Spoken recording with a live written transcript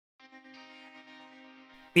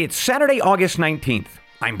It's Saturday, August 19th.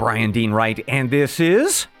 I'm Bryan Dean Wright, and this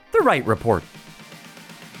is the Wright Report.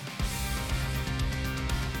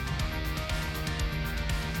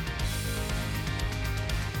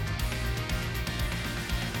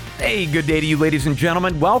 Hey, good day to you, ladies and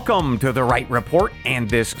gentlemen. Welcome to the Wright Report and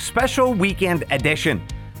this special weekend edition.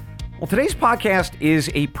 Well, today's podcast is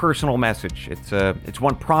a personal message. It's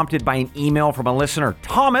one prompted by an email from a listener,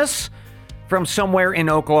 Thomas, from somewhere in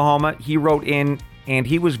Oklahoma. He wrote in, and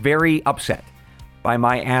he was very upset by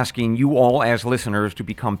my asking you all as listeners to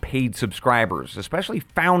become paid subscribers, especially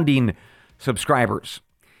founding subscribers.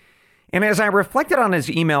 And as I reflected on his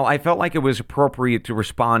email, I felt like it was appropriate to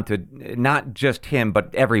respond to not just him,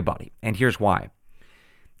 but everybody. And here's why.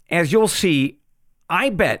 As you'll see,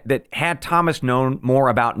 I bet that had Thomas known more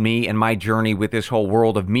about me and my journey with this whole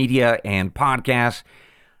world of media and podcasts,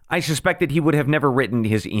 I suspect that he would have never written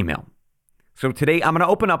his email. So today I'm going to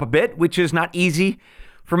open up a bit, which is not easy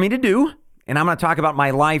for me to do. And I'm going to talk about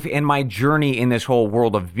my life and my journey in this whole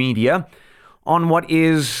world of media on what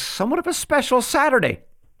is somewhat of a special Saturday,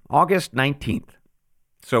 August 19th.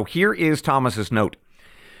 So here is Thomas's note.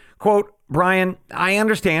 Quote, Bryan, I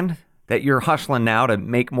understand that you're hustling now to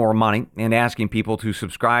make more money and asking people to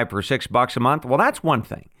subscribe for $6 a month. Well, that's one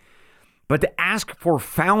thing. But to ask for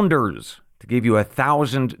founders to give you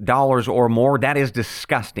 $1,000 or more, that is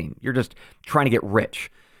disgusting. You're just trying to get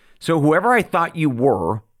rich. So whoever I thought you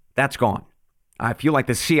were, that's gone. I feel like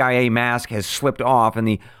the CIA mask has slipped off and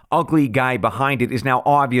the ugly guy behind it is now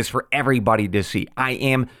obvious for everybody to see. I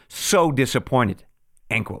am so disappointed.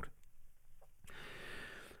 End quote.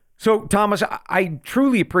 So, Thomas, I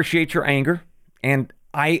truly appreciate your anger, and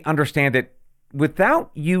I understand that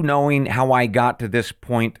without you knowing how I got to this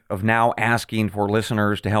point of now asking for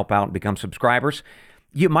listeners to help out and become subscribers,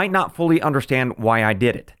 you might not fully understand why I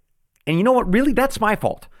did it. And you know what? Really, that's my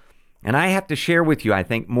fault. And I have to share with you, I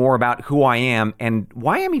think, more about who I am and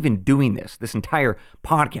why I'm even doing this entire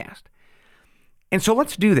podcast. And so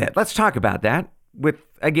let's do that. Let's talk about that with,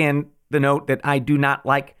 again, the note that I do not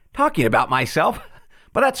like talking about myself.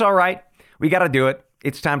 But that's all right. We got to do it.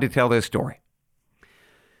 It's time to tell this story.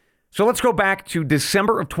 So let's go back to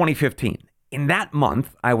December of 2015. In that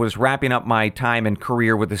month, I was wrapping up my time and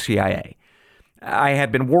career with the CIA. I had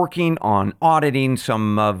been working on auditing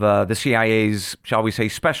some of the CIA's, shall we say,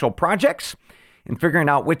 special projects and figuring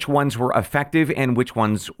out which ones were effective and which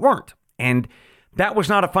ones weren't. And that was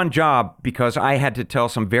not a fun job because I had to tell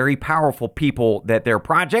some very powerful people that their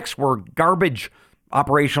projects were garbage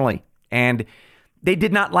operationally. And they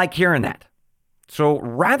did not like hearing that. So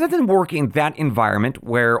rather than work in that environment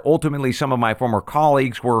where ultimately some of my former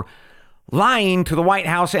colleagues were lying to the White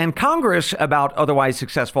House and Congress about otherwise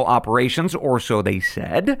successful operations, or so they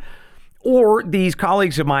said, or these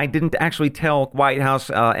colleagues of mine didn't actually tell White House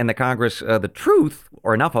and the Congress the truth,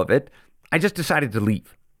 or enough of it, I just decided to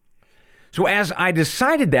leave. So as I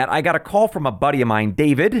decided that, I got a call from a buddy of mine,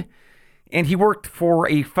 David, and he worked for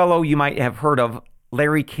a fellow you might have heard of,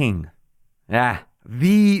 Larry King.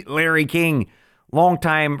 The Larry King,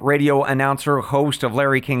 longtime radio announcer, host of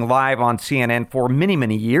Larry King Live on CNN for many,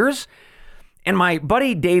 many years. And my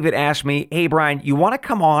buddy David asked me, hey, Bryan, you want to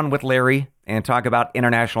come on with Larry and talk about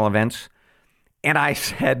international events? And I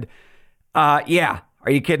said, yeah,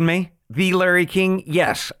 are you kidding me? The Larry King?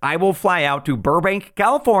 Yes, I will fly out to Burbank,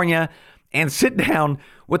 California and sit down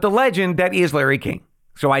with the legend that is Larry King.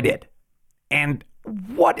 So I did. And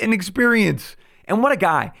what an experience. And what a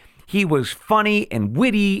guy. He was funny and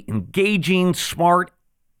witty, engaging, smart,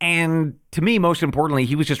 and to me, most importantly,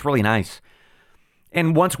 he was just really nice.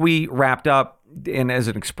 And once we wrapped up, and as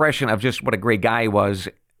an expression of just what a great guy he was,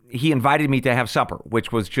 he invited me to have supper,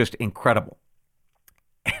 which was just incredible.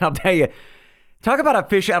 And I'll tell you, talk about a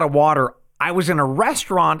fish out of water. I was in a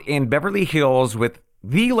restaurant in Beverly Hills with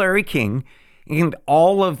the Larry King, and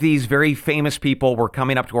all of these very famous people were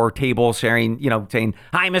coming up to our table saying,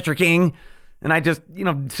 hi, Mr. King. And I just,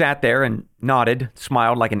 sat there and nodded,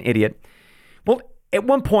 smiled like an idiot. Well, at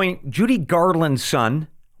one point, Judy Garland's son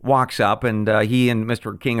walks up and he and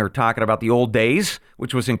Mr. King are talking about the old days,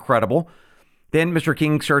 which was incredible. Then Mr.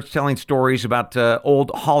 King starts telling stories about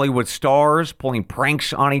old Hollywood stars pulling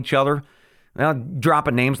pranks on each other,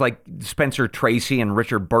 dropping names like Spencer Tracy and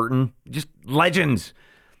Richard Burton, just legends.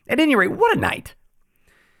 At any rate, what a night.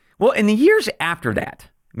 Well, in the years after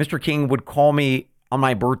that, Mr. King would call me on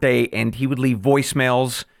my birthday, and he would leave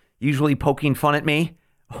voicemails, usually poking fun at me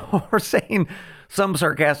or saying some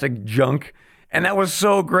sarcastic junk. And that was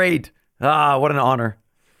so great. What an honor.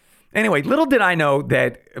 Anyway, little did I know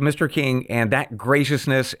that Mr. King and that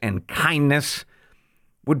graciousness and kindness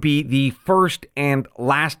would be the first and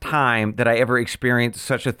last time that I ever experienced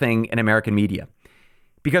such a thing in American media.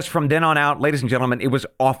 Because from then on out, ladies and gentlemen, it was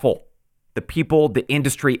awful. The people, the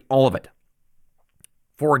industry, all of it.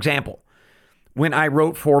 For example, when I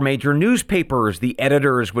wrote for major newspapers, the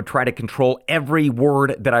editors would try to control every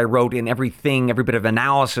word that I wrote and everything, every bit of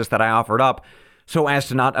analysis that I offered up so as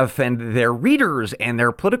to not offend their readers and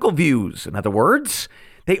their political views. In other words,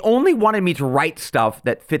 they only wanted me to write stuff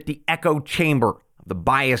that fit the echo chamber of the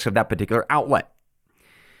bias of that particular outlet.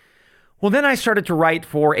 Well, then I started to write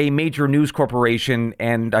for a major news corporation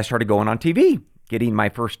and I started going on TV, getting my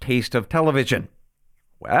first taste of television.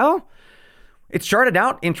 Well, it started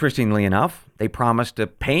out, interestingly enough, they promised to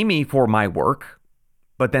pay me for my work,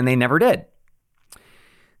 but then they never did.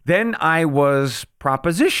 Then I was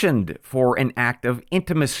propositioned for an act of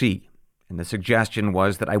intimacy, and the suggestion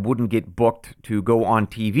was that I wouldn't get booked to go on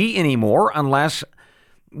TV anymore unless,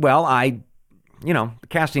 well, the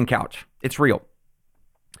casting couch. It's real.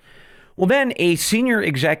 Well, then a senior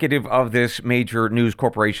executive of this major news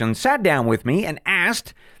corporation sat down with me and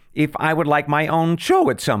asked if I would like my own show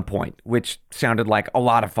at some point, which sounded like a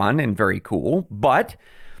lot of fun and very cool. But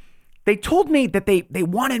they told me that they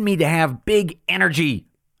wanted me to have big energy.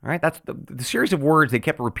 All right, that's the series of words they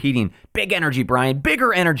kept repeating. Big energy, Bryan,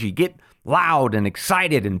 bigger energy. Get loud and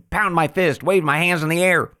excited and pound my fist, wave my hands in the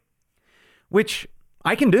air, which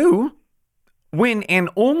I can do when and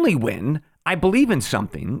only when I believe in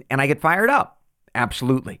something and I get fired up.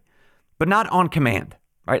 Absolutely. But not on command.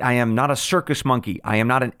 Right? I am not a circus monkey. I am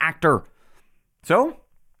not an actor. So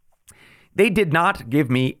they did not give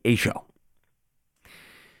me a show.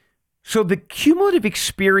 So the cumulative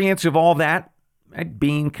experience of all that, right,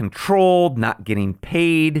 being controlled, not getting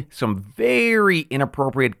paid, some very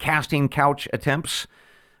inappropriate casting couch attempts,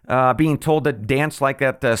 being told to dance like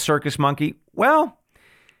that circus monkey, well,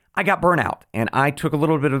 I got burnout and I took a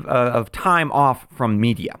little bit of time off from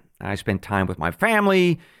media. I spent time with my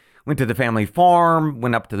family, went to the family farm,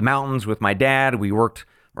 went up to the mountains with my dad.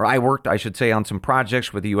 I worked, I should say, on some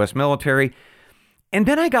projects with the U.S. military. And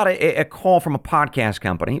then I got a call from a podcast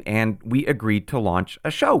company, and we agreed to launch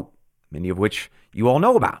a show, many of which you all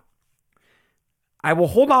know about. I will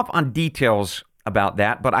hold off on details about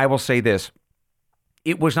that, but I will say this.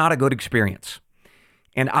 It was not a good experience,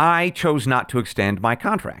 and I chose not to extend my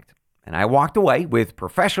contract. And I walked away with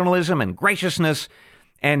professionalism and graciousness,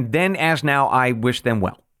 and then as now, I wish them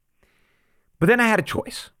well. But then I had a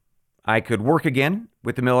choice. I could work again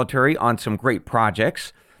with the military on some great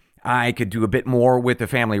projects. I could do a bit more with the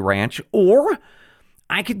family ranch, or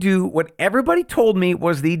I could do what everybody told me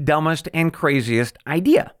was the dumbest and craziest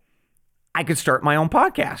idea. I could start my own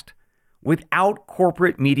podcast without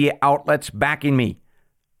corporate media outlets backing me,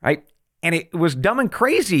 right? And it was dumb and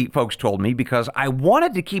crazy, folks told me, because I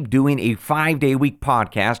wanted to keep doing a 5-day-a-week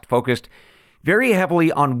podcast focused very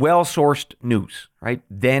heavily on well-sourced news, right?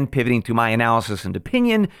 Then pivoting to my analysis and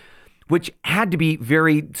opinion, which had to be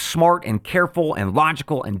very smart and careful and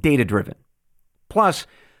logical and data-driven. Plus,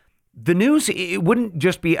 the news, it wouldn't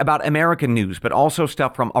just be about American news, but also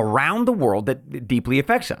stuff from around the world that deeply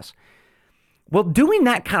affects us. Well, doing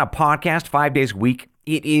that kind of podcast 5 days a week,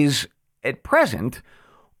 it is, at present,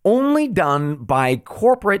 only done by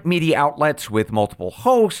corporate media outlets with multiple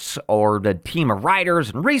hosts or the team of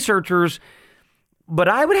writers and researchers. But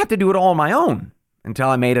I would have to do it all on my own until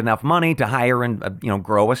I made enough money to hire and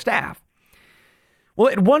grow a staff. Well,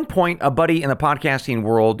 at one point, a buddy in the podcasting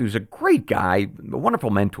world who's a great guy, a wonderful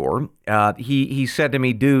mentor, he said to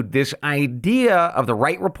me, dude, this idea of the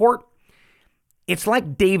Wright Report, it's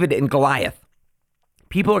like David and Goliath.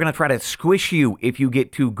 People are going to try to squish you if you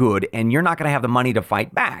get too good, and you're not going to have the money to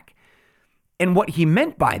fight back. And what he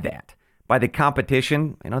meant by that, by the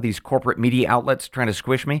competition, these corporate media outlets trying to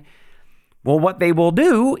squish me, well, what they will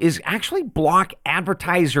do is actually block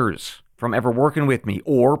advertisers from ever working with me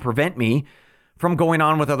or prevent me from going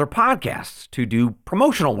on with other podcasts to do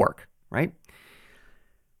promotional work, right?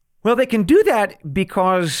 Well, they can do that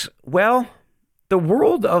because, well, the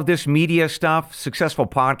world of this media stuff, successful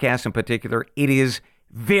podcasts in particular, it is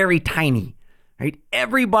very tiny, right?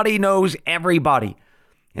 Everybody knows everybody.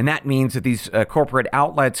 And that means that these corporate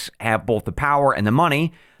outlets have both the power and the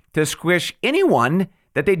money to squish anyone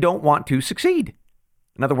that they don't want to succeed.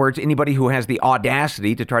 In other words, anybody who has the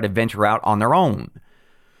audacity to try to venture out on their own.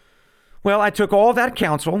 Well, I took all that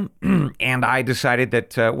counsel and I decided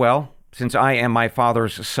that, since I am my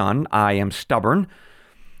father's son, I am stubborn.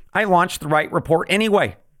 I launched the Wright Report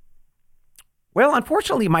anyway. Well,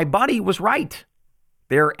 unfortunately, my buddy was right.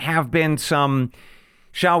 There have been some,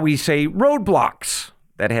 shall we say, roadblocks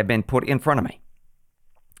that have been put in front of me.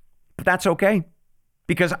 But that's okay,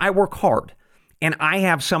 because I work hard. And I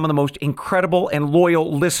have some of the most incredible and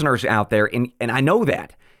loyal listeners out there, and I know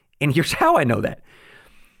that. And here's how I know that.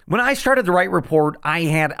 When I started the Wright Report, I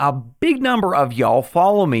had a big number of y'all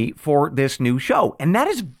follow me for this new show, and that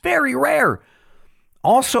is very rare.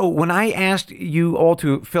 Also, when I asked you all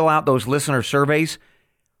to fill out those listener surveys,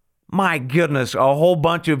 my goodness, a whole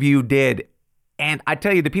bunch of you did. And I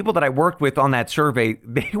tell you, the people that I worked with on that survey,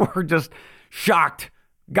 they were just shocked,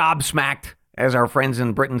 gobsmacked, as our friends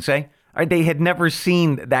in Britain say. They had never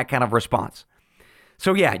seen that kind of response.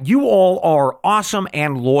 So yeah, you all are awesome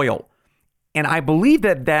and loyal. And I believe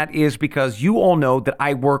that that is because you all know that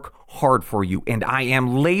I work hard for you and I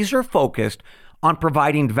am laser focused on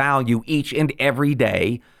providing value each and every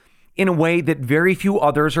day in a way that very few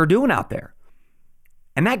others are doing out there.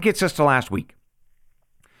 And that gets us to last week.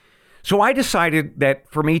 So I decided that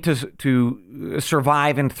for me to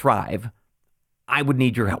survive and thrive, I would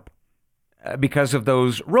need your help. Because of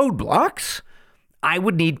those roadblocks, I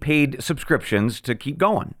would need paid subscriptions to keep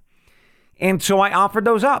going. And so I offered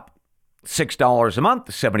those up. $6 a month,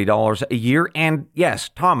 $70 a year, and yes,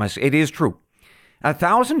 Thomas, it is true.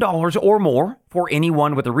 $1,000 or more for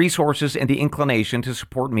anyone with the resources and the inclination to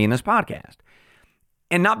support me in this podcast.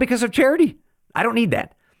 And not because of charity. I don't need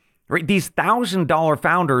that. Right? These $1,000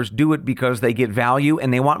 founders do it because they get value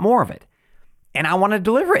and they want more of it. And I want to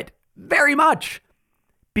deliver it very much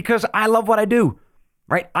because I love what I do.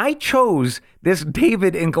 Right? I chose this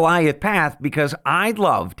David and Goliath path because I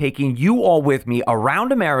love taking you all with me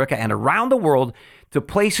around America and around the world to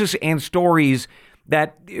places and stories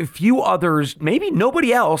that few others, maybe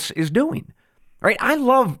nobody else, is doing. Right? I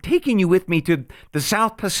love taking you with me to the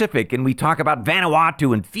South Pacific, and we talk about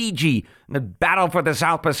Vanuatu and Fiji and the battle for the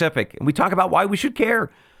South Pacific, and we talk about why we should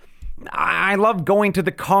care. I love going to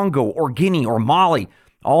the Congo or Guinea or Mali,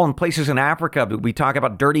 all in places in Africa. We talk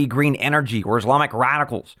about dirty green energy or Islamic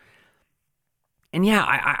radicals. And yeah,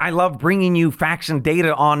 I love bringing you facts and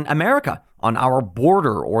data on America, on our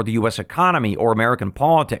border or the U.S. economy or American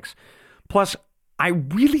politics. Plus, I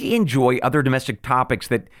really enjoy other domestic topics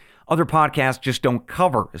that other podcasts just don't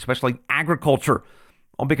cover, especially agriculture.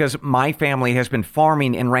 Well, because my family has been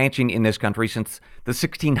farming and ranching in this country since the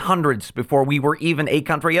 1600s, before we were even a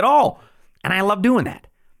country at all. And I love doing that.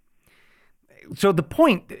 So the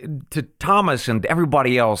point to Thomas and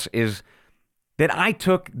everybody else is that I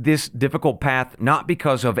took this difficult path not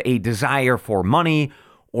because of a desire for money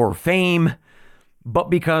or fame, but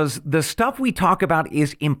because the stuff we talk about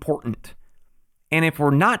is important. And if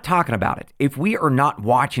we're not talking about it, if we are not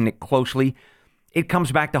watching it closely, it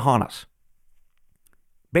comes back to haunt us.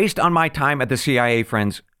 Based on my time at the CIA,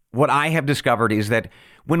 friends, what I have discovered is that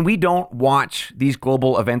when we don't watch these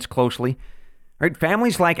global events closely, right,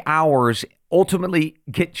 families like ours ultimately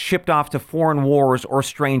get shipped off to foreign wars or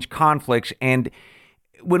strange conflicts. And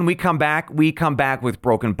when we come back with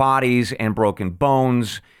broken bodies and broken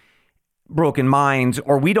bones, broken minds,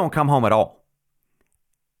 or we don't come home at all.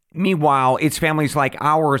 Meanwhile, it's families like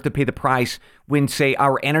ours that pay the price when, say,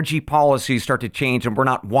 our energy policies start to change and we're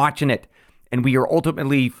not watching it. And we are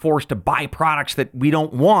ultimately forced to buy products that we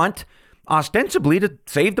don't want, ostensibly to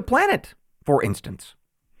save the planet, for instance.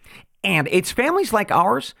 And it's families like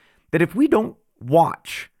ours that if we don't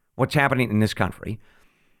watch what's happening in this country,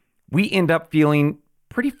 we end up feeling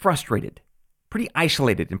pretty frustrated, pretty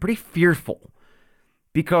isolated, and pretty fearful.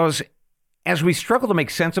 Because as we struggle to make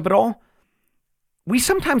sense of it all, we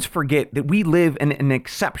sometimes forget that we live in an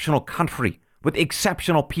exceptional country with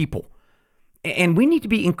exceptional people. And we need to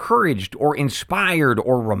be encouraged or inspired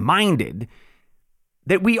or reminded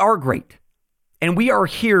that we are great. And we are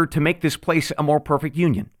here to make this place a more perfect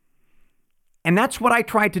union. And that's what I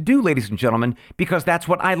try to do, ladies and gentlemen, because that's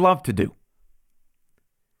what I love to do.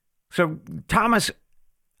 So, Thomas,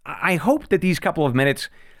 I hope that these couple of minutes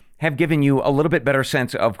have given you a little bit better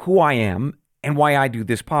sense of who I am and why I do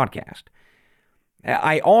this podcast.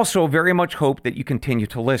 I also very much hope that you continue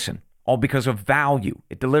to listen, all because of value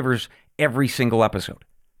it delivers every single episode.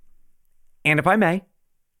 And if I may,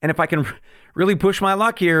 and if I can really push my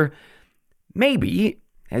luck here, maybe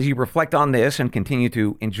as you reflect on this and continue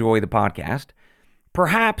to enjoy the podcast,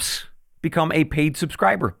 perhaps become a paid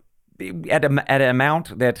subscriber at an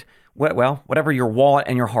amount that, well, whatever your wallet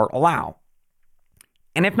and your heart allow.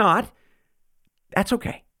 And if not, that's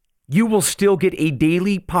okay. You will still get a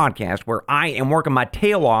daily podcast where I am working my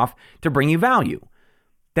tail off to bring you value.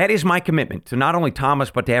 That is my commitment to not only Thomas,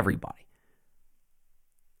 but to everybody.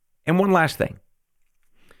 And one last thing.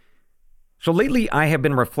 So lately, I have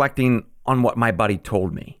been reflecting on what my buddy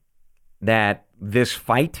told me, that this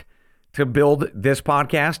fight to build this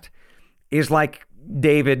podcast is like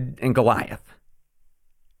David and Goliath.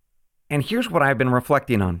 And here's what I've been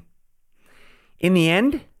reflecting on. In the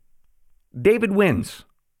end, David wins.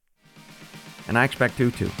 And I expect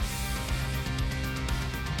to too.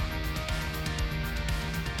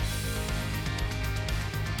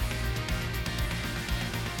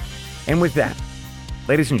 And with that,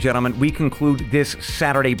 ladies and gentlemen, we conclude this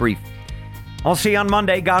Saturday brief. I'll see you on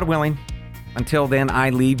Monday, God willing. Until then, I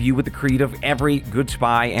leave you with the creed of every good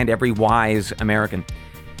spy and every wise American.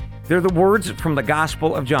 They're the words from the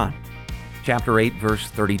Gospel of John, chapter 8, verse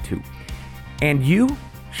 32. And you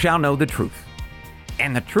shall know the truth,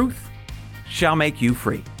 and the truth shall make you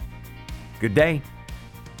free. Good day.